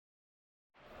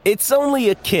It's only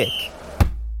a kick,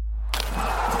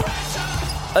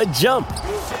 a jump,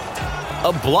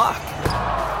 a block.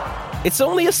 It's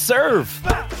only a serve.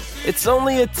 It's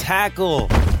only a tackle,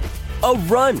 a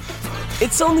run.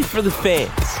 It's only for the fans.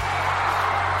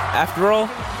 After all,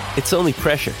 it's only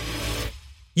pressure.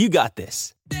 You got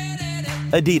this.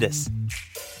 Adidas.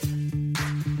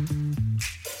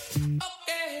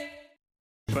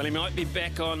 Well, he might be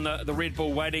back on the Red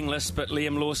Bull waiting list, but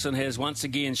Liam Lawson has once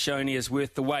again shown he is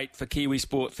worth the wait for Kiwi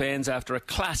sport fans after a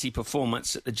classy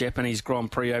performance at the Japanese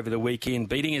Grand Prix over the weekend,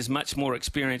 beating his much more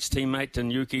experienced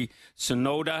teammate Yuki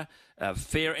Tsunoda.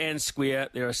 Fair and square,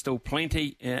 there are still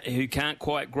plenty who can't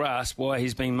quite grasp why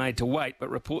he's been made to wait,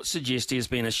 but reports suggest he has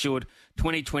been assured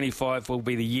 2025 will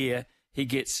be the year he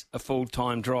gets a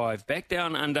full-time drive. Back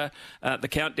down under, the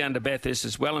countdown to Bathurst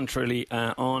is well and truly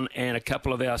on, and a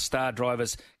couple of our star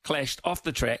drivers clashed off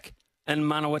the track in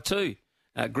Manawatu.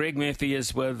 Greg Murphy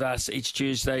is with us each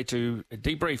Tuesday to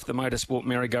debrief the Motorsport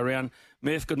merry-go-round.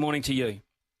 Murph, good morning to you.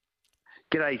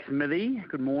 G'day, Smithy.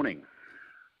 Good morning.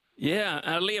 Yeah,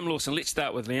 Liam Lawson, let's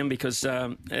start with Liam because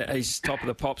he's top of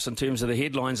the pops in terms of the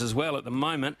headlines as well at the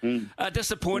moment.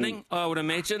 Disappointing, I would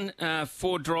imagine. 3 or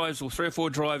 4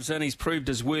 drives in, he's proved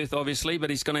his worth, obviously,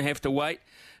 but he's going to have to wait.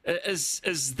 Is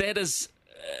that his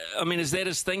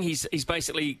thing? He's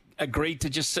basically agreed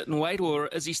to just sit and wait, or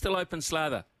is he still open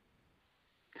slather?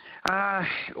 I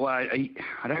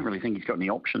don't really think he's got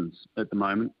any options at the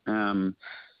moment. I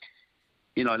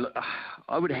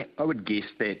would guess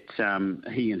that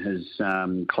he and his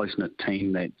close-knit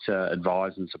team that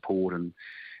advise and support and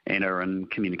are in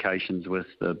communications with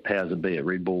the powers that be at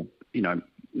Red Bull,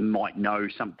 might know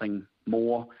something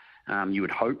more. You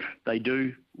would hope they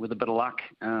do with a bit of luck,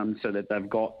 so that they've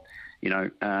got,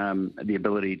 the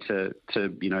ability to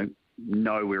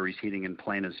know where he's heading and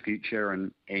plan his future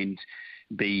and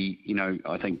be,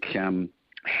 I think,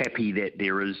 happy that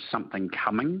there is something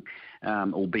coming.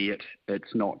 Albeit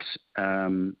it's not, at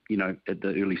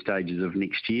the early stages of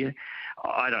next year.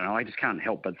 I don't know. I just can't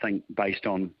help but think, based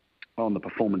on the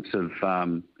performance of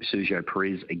Sergio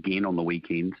Perez again on the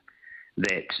weekend,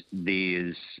 that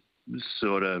there's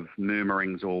sort of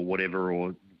murmurings or whatever,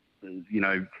 or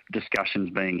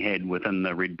discussions being had within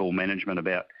the Red Bull management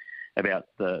about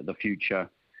the future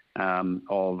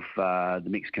of the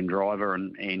Mexican driver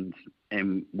and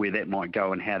where that might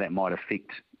go and how that might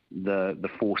affect the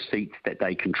 4 seats that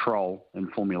they control in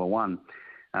Formula One.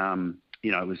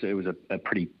 It was a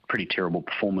pretty terrible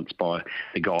performance by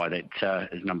the guy that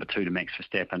is number 2 to Max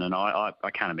Verstappen, and I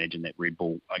can't imagine that Red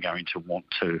Bull are going to want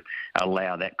to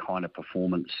allow that kind of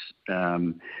performance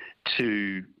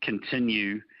to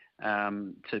continue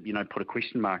to put a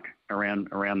question mark around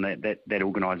that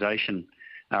organisation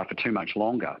for too much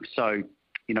longer. So,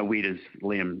 where does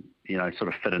Liam, sort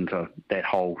of fit into that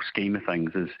whole scheme of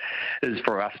things is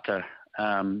for us to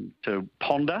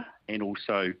ponder and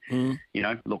also,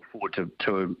 look forward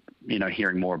to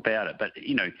hearing more about it. But,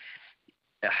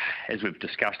 as we've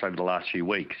discussed over the last few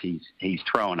weeks, he's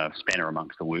thrown a spanner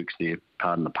amongst the works there,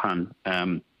 pardon the pun,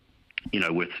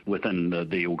 within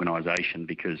the organisation,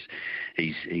 because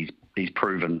he's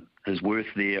proven his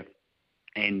worth there,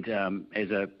 and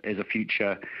as a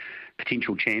future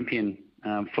potential champion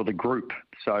for the group.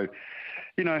 So,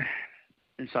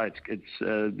 it's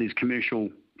there's commercial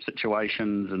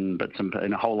situations and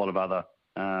a whole lot of other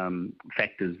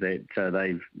factors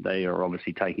that they are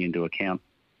obviously taking into account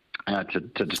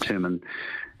to determine,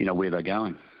 where they're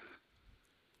going.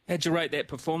 How'd you rate that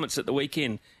performance at the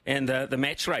weekend and the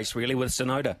match race, really, with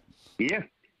Tsunoda? Yeah,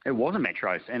 it was a match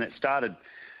race, and it started,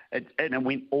 and it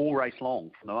went all race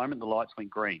long. From the moment the lights went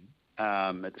green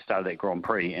at the start of that Grand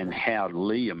Prix, and how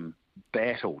Liam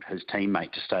battled his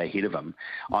teammate to stay ahead of him.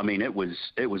 I mean, it was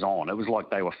on. It was like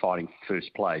they were fighting for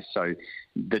first place. So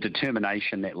the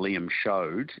determination that Liam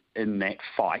showed in that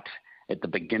fight at the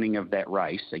beginning of that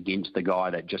race against the guy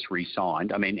that just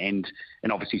re-signed, I mean, and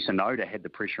obviously Tsunoda had the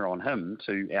pressure on him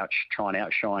to try and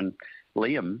outshine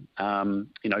Liam,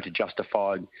 to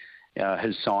justify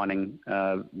his signing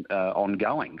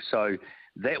ongoing. So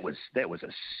that was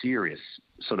a serious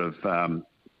sort of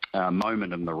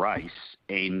moment in the race,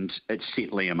 and it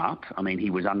set Liam up. I mean, he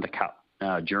was undercut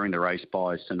during the race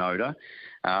by Tsunoda,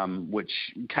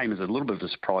 which came as a little bit of a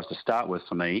surprise to start with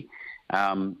for me.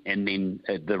 And then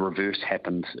the reverse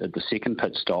happened at the second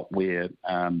pit stop, where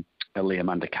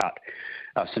Liam undercut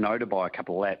Tsunoda by a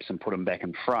couple of laps and put him back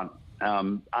in front.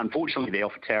 Unfortunately,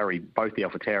 both the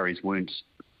AlphaTauris weren't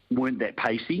that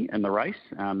pacey in the race.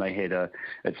 They had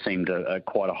it seemed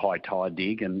quite a high tyre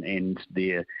dig, and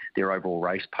their overall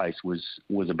race pace was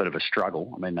a bit of a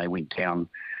struggle. I mean, they went down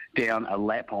down a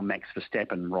lap on Max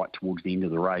Verstappen right towards the end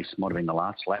of the race. Might have been the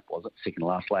last lap, was it? Second to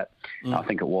last lap. I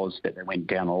think it was that they went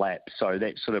down a lap. So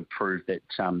that sort of proved that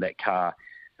that car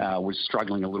was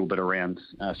struggling a little bit around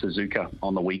Suzuka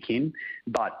on the weekend.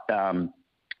 But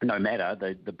no matter,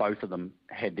 the both of them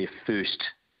had their first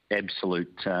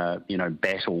absolute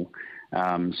battle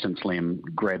since Liam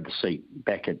grabbed the seat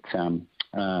back at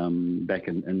back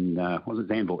in was it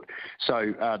Zandvoort?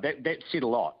 So that said a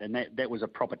lot, and that was a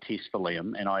proper test for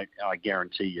Liam, and I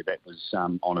guarantee you that was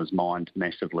on his mind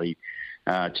massively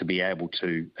to be able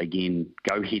to again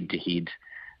go head to head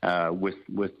with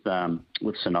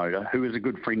Tsunoda, who is a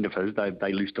good friend of his.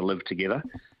 They used to live together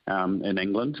in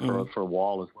England for a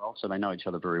while as well, so they know each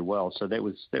other very well. So that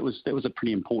was a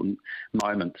pretty important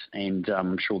moment, and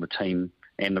I'm sure the team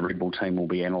and the Red Bull team will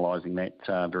be analysing that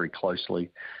very closely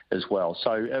as well.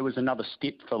 So it was another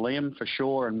step for Liam for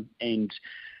sure, and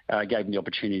gave him the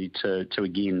opportunity to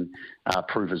again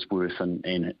prove his worth and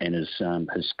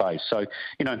his space. So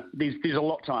there's a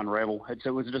lot to unravel. It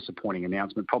was a disappointing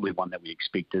announcement, probably one that we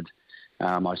expected,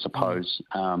 I suppose.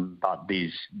 But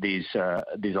there's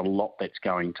a lot that's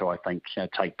going to, I think,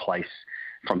 take place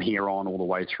from here on all the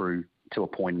way through to a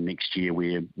point next year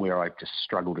where I just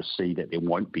struggle to see that there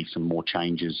won't be some more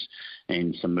changes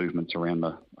and some movements around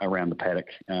the paddock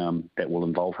that will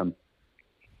involve him.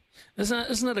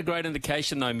 Isn't it a great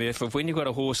indication, though, Murph, of when you've got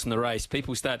a horse in the race,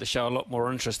 people start to show a lot more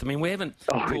interest? I mean, we haven't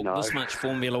talked this much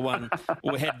Formula One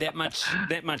or had that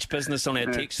much business on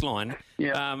our text line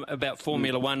about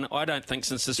Formula One, I don't think,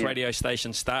 since this radio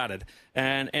station started.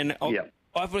 And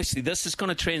obviously this is going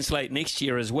to translate next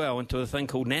year as well into a thing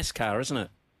called NASCAR, isn't it?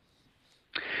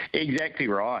 Exactly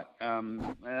right.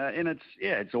 And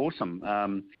it's awesome.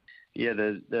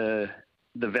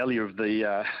 The value of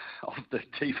the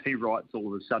TV rights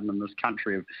all of a sudden in this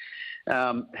country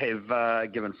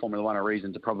have given Formula One a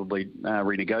reason to probably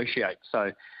renegotiate. So,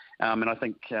 and I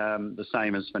think the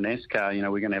same as for NASCAR.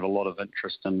 We're going to have a lot of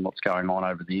interest in what's going on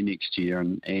over there next year,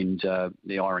 and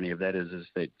the irony of that is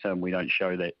that we don't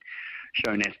show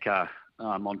NASCAR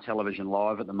on television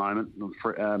live at the moment,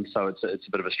 so it's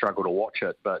a bit of a struggle to watch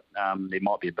it. But there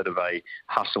might be a bit of a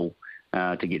hustle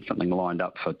to get something lined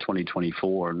up for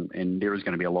 2024, and there is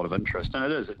going to be a lot of interest,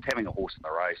 and it's having a horse in the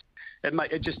race.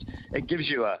 It gives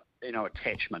you a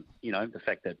attachment. The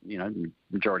fact that the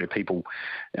majority of people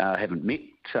haven't met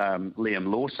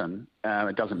Liam Lawson.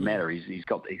 It doesn't matter. He's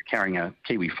carrying a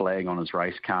Kiwi flag on his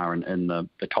race car in the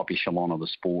top echelon of the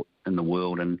sport in the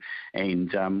world, and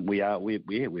we've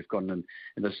got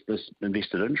this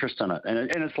invested interest in it, and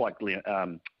it's like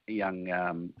young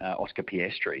Oscar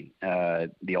Piastri,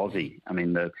 the Aussie. I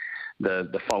mean, the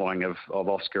following of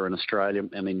Oscar in Australia.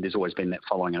 I mean, there's always been that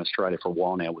following in Australia for a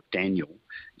while now with Daniel,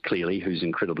 clearly, who's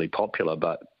incredibly popular.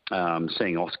 But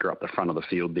seeing Oscar up the front of the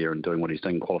field there and doing what he's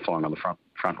doing, qualifying on the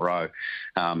front row,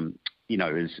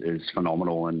 is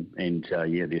phenomenal. And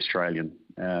the Australian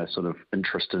sort of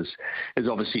interest is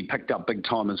obviously picked up big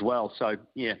time as well. So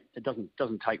it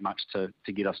doesn't take much to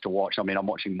get us to watch. I mean, I'm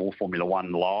watching more Formula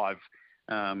One live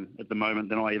at the moment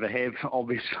than I ever have,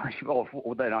 obviously,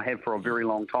 or than I have for a very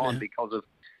long time because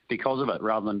of it,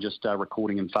 rather than just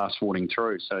recording and fast forwarding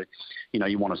through. So,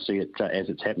 you want to see it as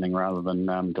it's happening rather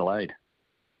than delayed.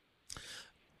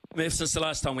 Murph, since the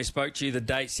last time we spoke to you,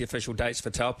 the official dates for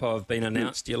Taupo have been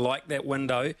announced. Do you like that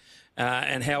window?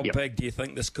 And how big do you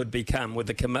think this could become with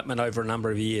the commitment over a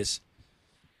number of years?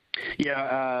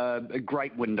 Yeah, a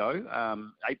great window.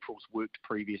 April's worked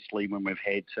previously when we've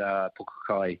had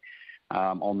Pukekohe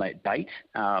on that date.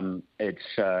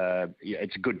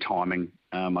 It's good timing.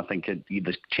 I think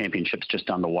the championship's just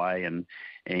underway,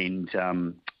 and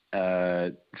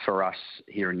for us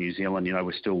here in New Zealand,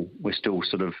 we're still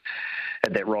sort of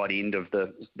at that right end of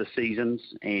the seasons,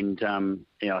 and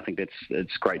I think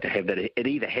it's great to have that. It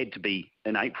either had to be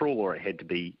in April or it had to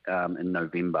be in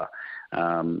November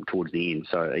towards the end.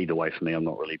 So either way, for me, I'm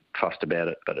not really fussed about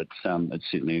it, but it's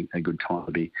certainly a good time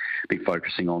to be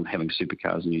focusing on having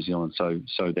supercars in New Zealand. So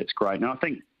that's great. And I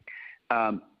think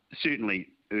certainly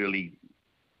early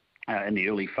in the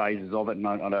early phases of it, and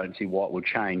I don't see why it will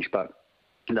change, but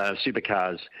the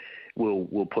supercars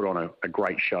will put on a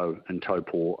great show in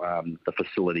Taupo. The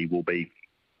facility will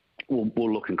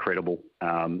look incredible,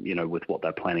 with what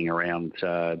they're planning around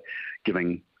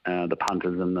giving the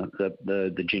punters and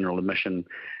the general admission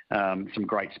some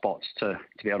great spots to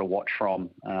be able to watch from.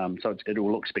 So it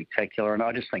will look spectacular, and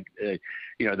I just think the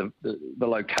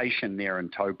location there in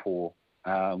Taupo,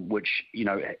 which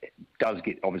does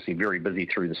get obviously very busy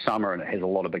through the summer, and it has a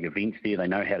lot of big events there. They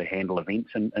know how to handle events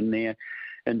in there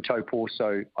in Taupo.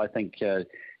 So I think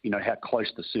how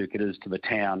close the circuit is to the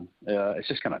town, it's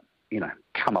just going to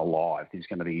come alive. There's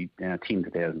going to be tens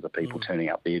of thousands of people turning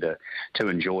up there to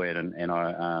enjoy it, and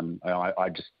I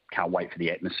just can't wait for the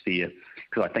atmosphere,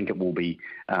 because I think it will be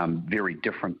very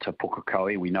different to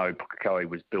Pukekohe. We know Pukekohe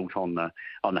was built on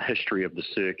the history of the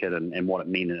circuit and what it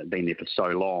meant, and it had been there for so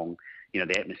long. The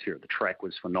atmosphere at the track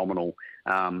was phenomenal,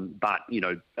 but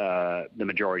the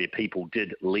majority of people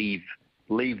did leave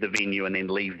the venue and then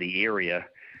leave the area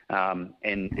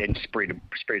and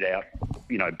spread out,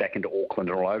 back into Auckland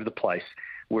or all over the place.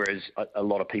 Whereas a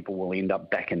lot of people will end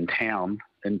up back in town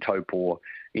in Taupō,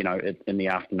 in the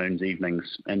afternoons,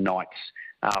 evenings, and nights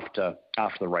after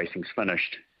the racing's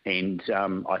finished. And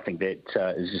I think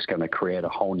that is just going to create a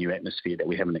whole new atmosphere that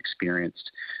we haven't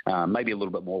experienced. Maybe a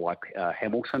little bit more like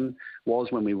Hamilton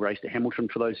was when we raced at Hamilton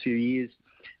for those few years.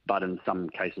 But in some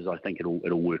cases, I think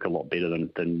it'll work a lot better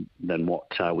than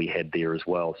what we had there as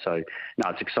well. So, no,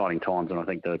 it's exciting times, and I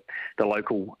think the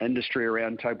local industry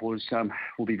around Taupō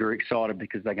will be very excited,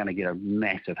 because they're going to get a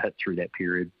massive hit through that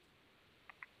period.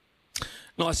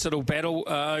 Nice little battle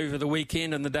over the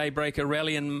weekend in the Daybreaker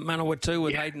Rally in Manawatu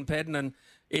with Hayden Paddon and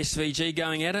SVG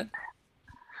going at it.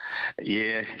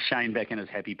 Yeah, Shane back in his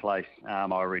happy place. I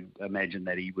would imagine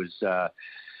that he was...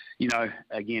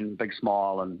 again, big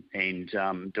smile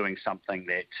and doing something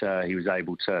that he was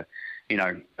able to,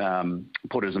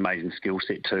 put his amazing skill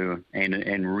set to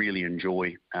and really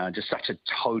enjoy. Just such a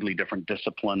totally different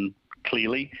discipline,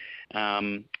 clearly.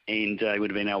 And he would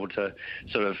have been able to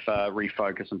sort of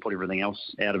refocus and put everything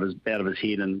else out of his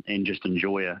head and just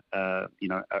enjoy a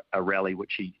rally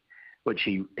which he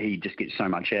just gets so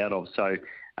much out of. So,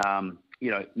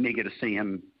 mega to see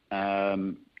him.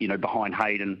 Behind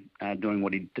Hayden, doing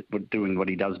what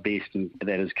he does best, and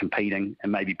that is competing,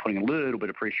 and maybe putting a little bit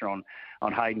of pressure on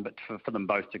Hayden. But for them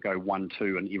both to go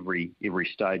 1-2 in every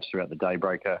stage throughout the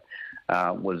Daybreaker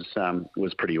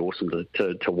was pretty awesome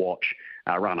to watch.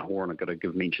 Rana Horan, I've got to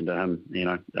give mention to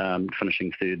him.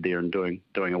 Finishing third there and doing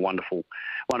a wonderful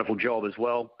job as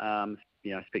well.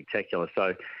 Spectacular.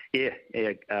 So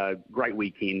great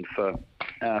weekend for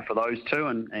those two,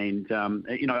 and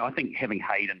I think having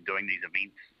Hayden doing these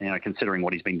events, considering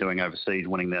what he's been doing overseas,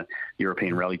 winning the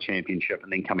European Rally Championship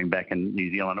and then coming back in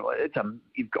New Zealand,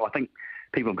 I think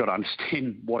people have got to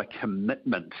understand what a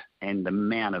commitment and the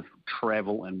amount of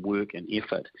travel and work and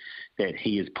effort that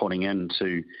he is putting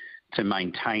into to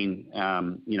maintain,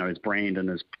 his brand and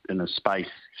his space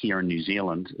here in New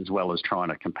Zealand, as well as trying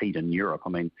to compete in Europe. I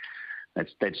mean,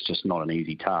 that's just not an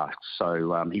easy task.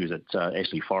 So he was at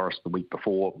Ashley Forest the week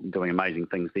before, doing amazing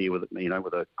things there with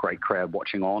a great crowd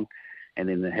watching on, and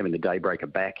then having the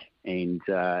Daybreaker back and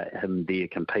him there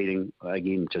competing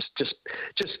again just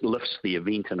lifts the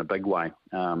event in a big way.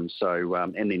 And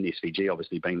then SVG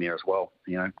obviously being there as well,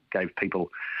 gave people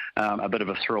a bit of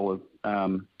a thrill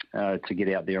to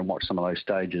get out there and watch some of those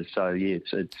stages. So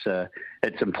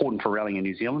it's important for rallying in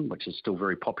New Zealand, which is still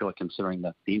very popular considering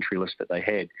the entry list that they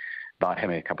had. But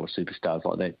having a couple of superstars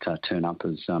like that turn up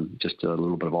is just a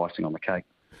little bit of icing on the cake.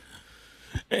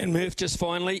 And Murph, just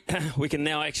finally, we can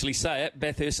now actually say it,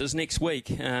 Bathurst is next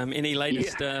week. Any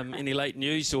latest, any late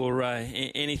news or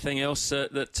anything else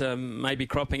that may be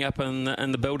cropping up in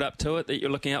the build-up to it that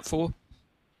you're looking out for?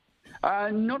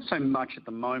 Not so much at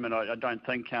the moment, I don't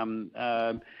think.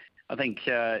 I think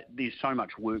there's so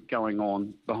much work going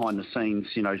on behind the scenes,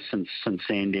 since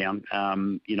Sandown.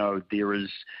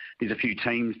 There's a few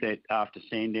teams that after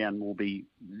Sandown will be,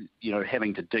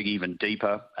 having to dig even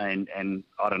deeper and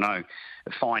I don't know,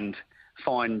 find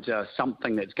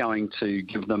something that's going to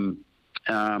give them,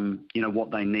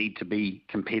 what they need to be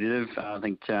competitive. I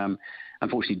think,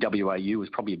 unfortunately, WAU was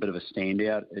probably a bit of a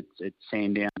standout at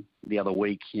Sandown the other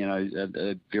week.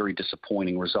 A very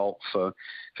disappointing result for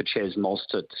Chaz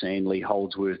Mostert and Lee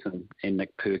Holdsworth and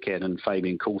Nick Percat and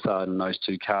Fabian Coulthard in those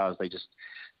two cars.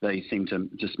 They seemed to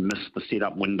just miss the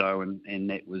setup window, and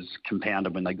that was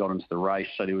compounded when they got into the race.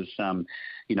 So there was,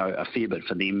 a fair bit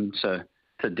for them to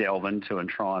delve into and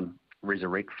try and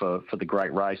resurrect for the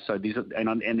great race. So there's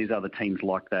other teams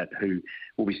like that who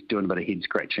will be doing a bit of head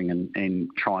scratching and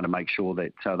trying to make sure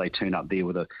that they turn up there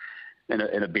with in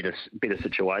a better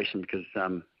situation, because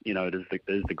it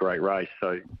is the great race.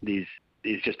 So there's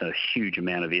just a huge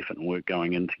amount of effort and work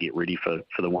going in to get ready for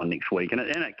the one next week. And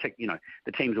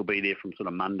the teams will be there from sort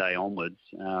of Monday onwards.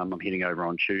 I'm heading over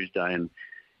on Tuesday,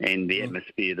 and the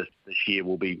atmosphere this year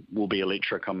will be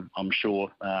electric. I'm sure.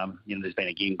 There's been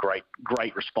again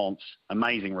great response,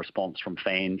 amazing response from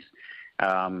fans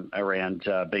around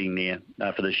being there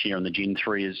for this year. And the Gen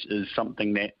 3 is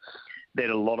something that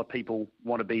a lot of people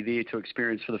want to be there to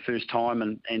experience for the first time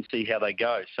and see how they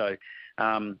go. So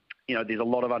there's a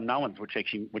lot of unknowns,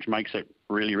 which makes it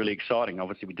really, really exciting.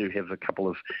 Obviously, we do have a couple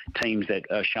of teams that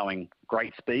are showing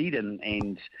great speed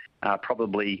and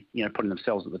probably, putting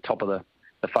themselves at the top of the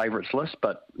favourites list.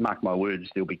 But mark my words,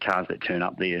 there'll be cars that turn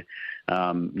up there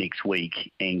next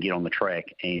week and get on the track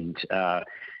and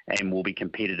will be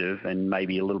competitive and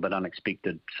maybe a little bit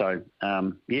unexpected. So,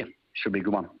 should be a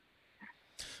good one.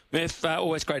 Murph,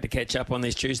 always great to catch up on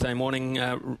these Tuesday morning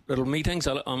little meetings.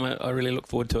 I really look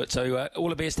forward to it. So all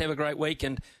the best, have a great week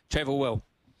and travel well.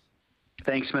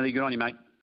 Thanks, Smithy. Good on you, mate.